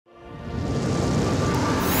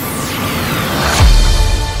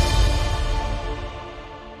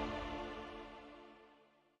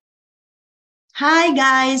Hi,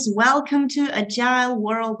 guys. Welcome to Agile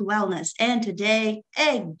World Wellness. And today,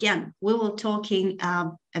 again, we will talking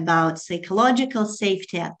about psychological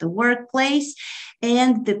safety at the workplace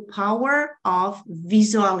and the power of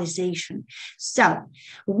visualization. So,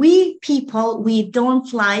 we people, we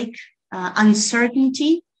don't like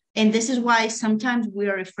uncertainty. And this is why sometimes we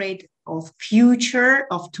are afraid of future,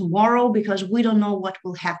 of tomorrow, because we don't know what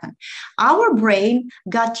will happen. Our brain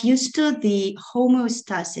got used to the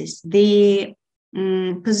homeostasis, the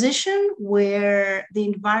position where the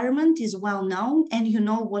environment is well known and you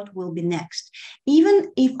know what will be next.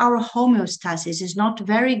 Even if our homeostasis is not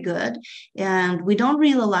very good and we don't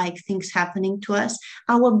really like things happening to us,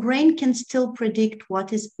 our brain can still predict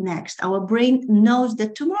what is next. Our brain knows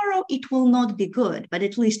that tomorrow it will not be good, but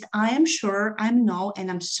at least I am sure, and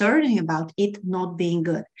I'm certain about it not being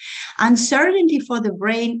good. Uncertainty for the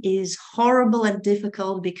brain is horrible and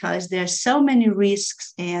difficult because there are so many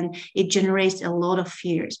risks and it generates a lot of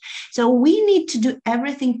fears. So we need to do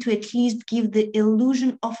everything to at least give the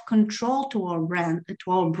illusion of control to our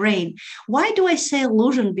brain. Why do I say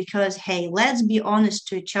illusion? Because, hey, let's be honest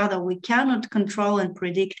to each other. We cannot control and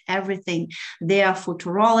predict everything. There are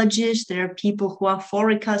futurologists, there are people who are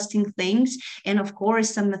forecasting things, and of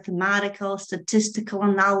course, some mathematical, statistical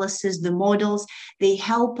analysis, the models, they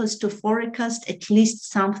help us to forecast at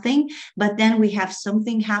least something, but then we have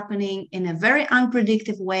something happening in a very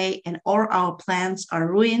unpredictable way and all our plans are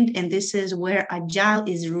ruined. And this is where Agile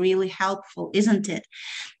is really helpful, isn't it?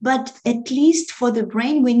 But at least for the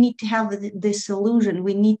brain, we need to have this illusion.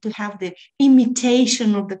 We need to have the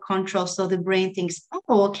imitation of the control. So the brain thinks,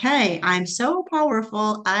 oh, okay, I'm so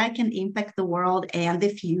powerful. I can impact the world and the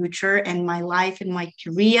future and my life and my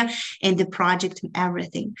career and the project and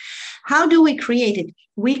everything. How do we create it?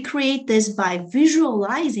 We create this by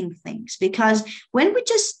visualizing things, because when we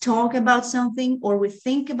just talk about something or we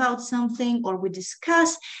think about something or we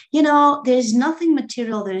discuss, there's nothing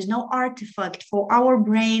material, there's no artifact for our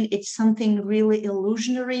brain. It's something really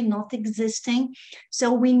illusionary, not existing.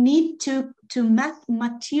 So we need to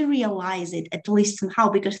materialize it at least somehow,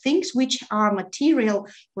 because things which are material,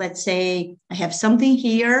 let's say I have something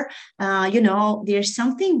here, there's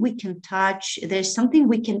something we can touch, there's something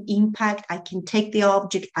we can impact. I can take the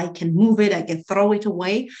object, I can move it, I can throw it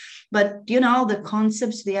away. But the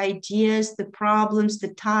concepts, the ideas, the problems,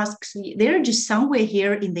 the tasks, they're just somewhere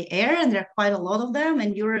here in the air, and there are quite a lot of them,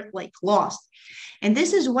 and you're like lost. And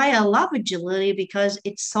this is why I love agility, because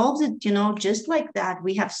it solves it, just like that.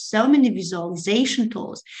 We have so many visualization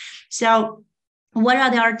tools. So what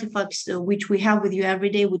are the artifacts which we have with you every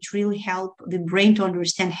day, which really help the brain to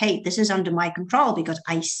understand, hey, this is under my control because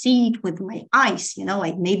I see it with my eyes,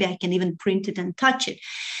 like maybe I can even print it and touch it.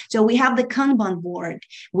 So we have the Kanban board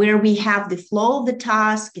where we have the flow of the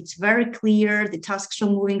task. It's very clear. The tasks are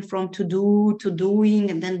moving from to do to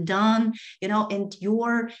doing and then done, and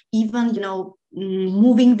you're even,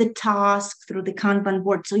 moving the task through the Kanban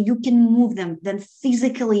board. So you can move them. Then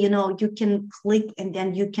physically, you can click and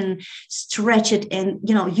then you can stretch it, and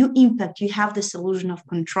you impact. You have this illusion of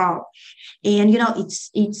control, and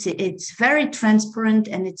it's very transparent,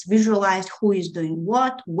 and it's visualized who is doing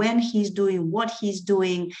what, when he's doing what he's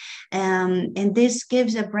doing, and this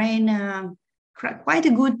gives a brain quite a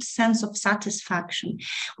good sense of satisfaction.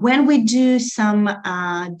 When we do some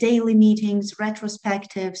daily meetings,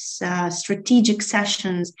 retrospectives, strategic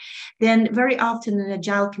sessions, then very often in the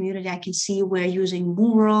Agile community, I can see we're using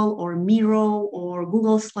Mural or Miro or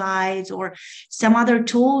Google Slides or some other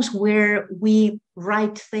tools where we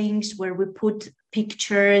write things, where we put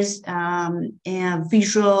pictures, and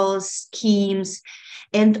visuals, schemes,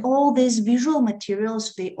 and all these visual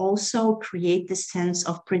materials, they also create the sense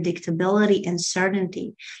of predictability and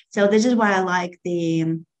certainty. So this is why I like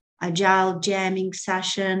the Agile jamming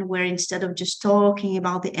session, where instead of just talking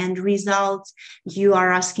about the end results, you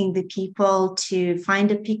are asking the people to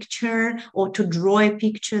find a picture or to draw a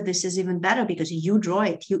picture. This is even better because you draw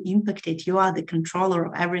it, you impact it, you are the controller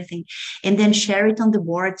of everything, and then share it on the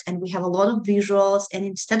boards. And we have a lot of visuals, and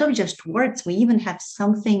instead of just words, we even have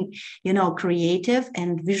something, creative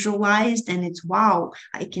and visualized. And it's, wow,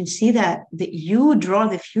 I can see that you draw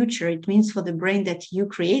the future. It means for the brain that you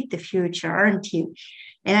create the future, aren't you?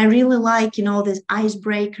 And I really like, these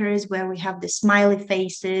icebreakers where we have the smiley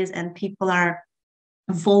faces and people are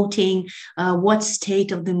voting what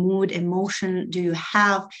state of the mood, emotion do you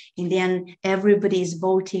have, and then everybody is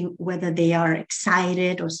voting whether they are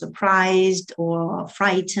excited or surprised or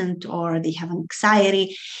frightened or they have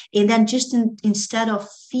anxiety. And then just instead of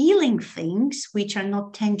feeling things which are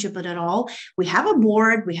not tangible at all, we have a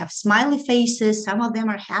board, we have smiley faces, some of them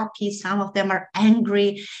are happy, some of them are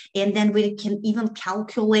angry, and then we can even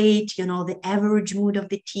calculate, the average mood of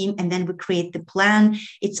the team, and then we create the plan.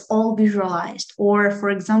 It's all visualized. Or for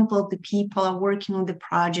example, the people are working on the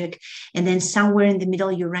project, and then somewhere in the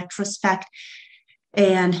middle you retrospect,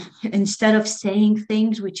 and instead of saying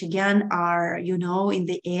things which again are in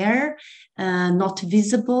the air, not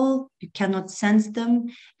visible, you cannot sense them,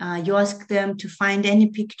 you ask them to find any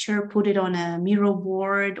picture, put it on a Miro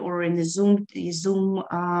board or in a zoom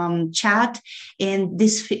chat, and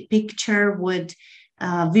this picture would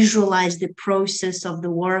visualize the process of the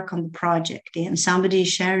work on the project. And somebody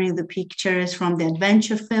is sharing the pictures from the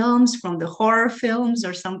adventure films, from the horror films,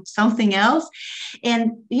 or something else.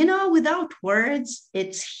 And without words,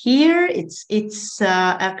 it's here. It's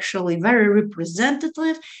actually very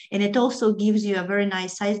representative, and it also gives you a very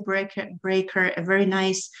nice icebreaker, a very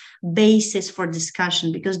nice basis for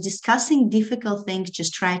discussion, because discussing difficult things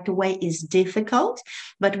just right away is difficult.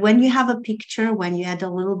 But when you have a picture, when you add a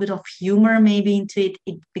little bit of humor maybe into it,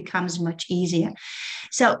 it becomes much easier.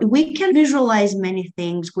 So we can visualize many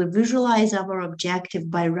things. We visualize our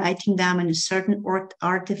objective by writing them in a certain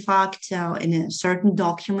artifact, in a certain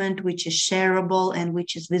document, which is shareable and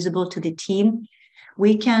which is visible to the team.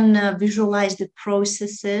 We can visualize the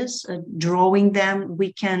processes, drawing them.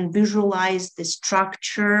 We can visualize the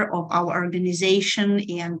structure of our organization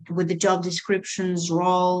and with the job descriptions,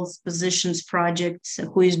 roles, positions, projects,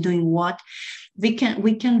 who is doing what. We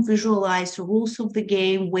can visualize the rules of the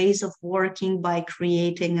game, ways of working by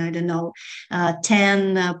creating, 10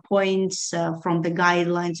 points from the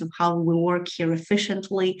guidelines of how we work here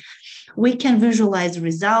efficiently. We can visualize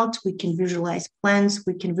results, we can visualize plans,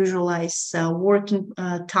 we can visualize working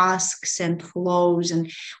tasks and flows, and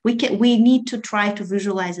we need to try to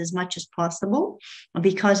visualize as much as possible,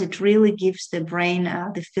 because it really gives the brain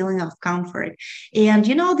the feeling of comfort. And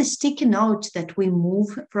the sticky notes that we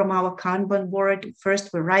move from our Kanban board,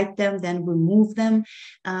 first we write them, then we move them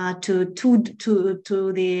from to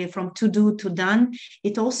do to done.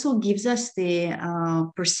 It also gives us the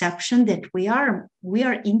perception that we are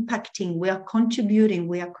impacting, we are contributing,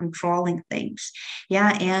 we are controlling things.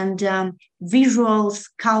 Yeah, and visuals,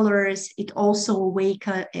 colors, it also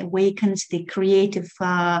awakens the creative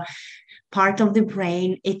part of the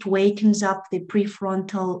brain. It wakens up the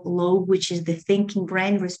prefrontal lobe, which is the thinking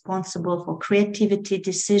brain responsible for creativity,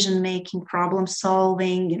 decision making, problem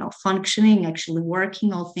solving, functioning, actually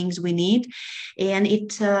working, all things we need. And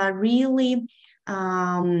it really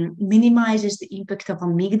minimizes the impact of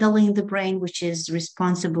amygdala in the brain, which is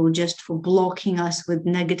responsible just for blocking us with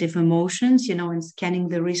negative emotions, and scanning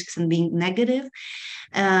the risks and being negative.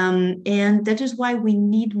 And that is why we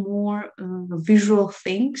need more visual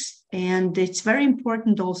things. And it's very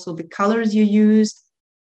important also the colors you use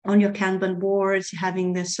on your Kanban boards,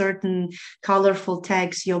 having the certain colorful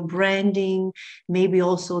tags, your branding, maybe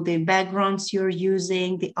also the backgrounds you're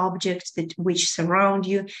using, the objects which surround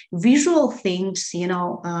you. Visual things,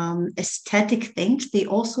 aesthetic things, they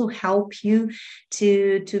also help you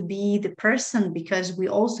to be the person, because we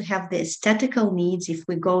also have the aesthetical needs. If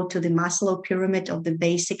we go to the Maslow pyramid of the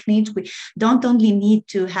basic needs, we don't only need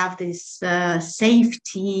to have this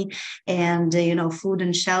safety and, food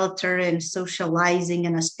and shelter and socializing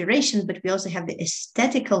and aspirations, but we also have the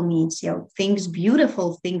aesthetical needs, things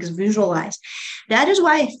beautiful, things visualized. That is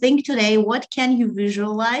why I think today, what can you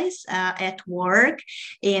visualize at work,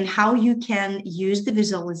 and how you can use the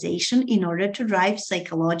visualization in order to drive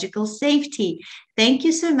psychological safety. Thank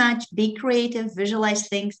you so much. Be creative, visualize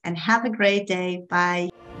things, and have a great day. Bye.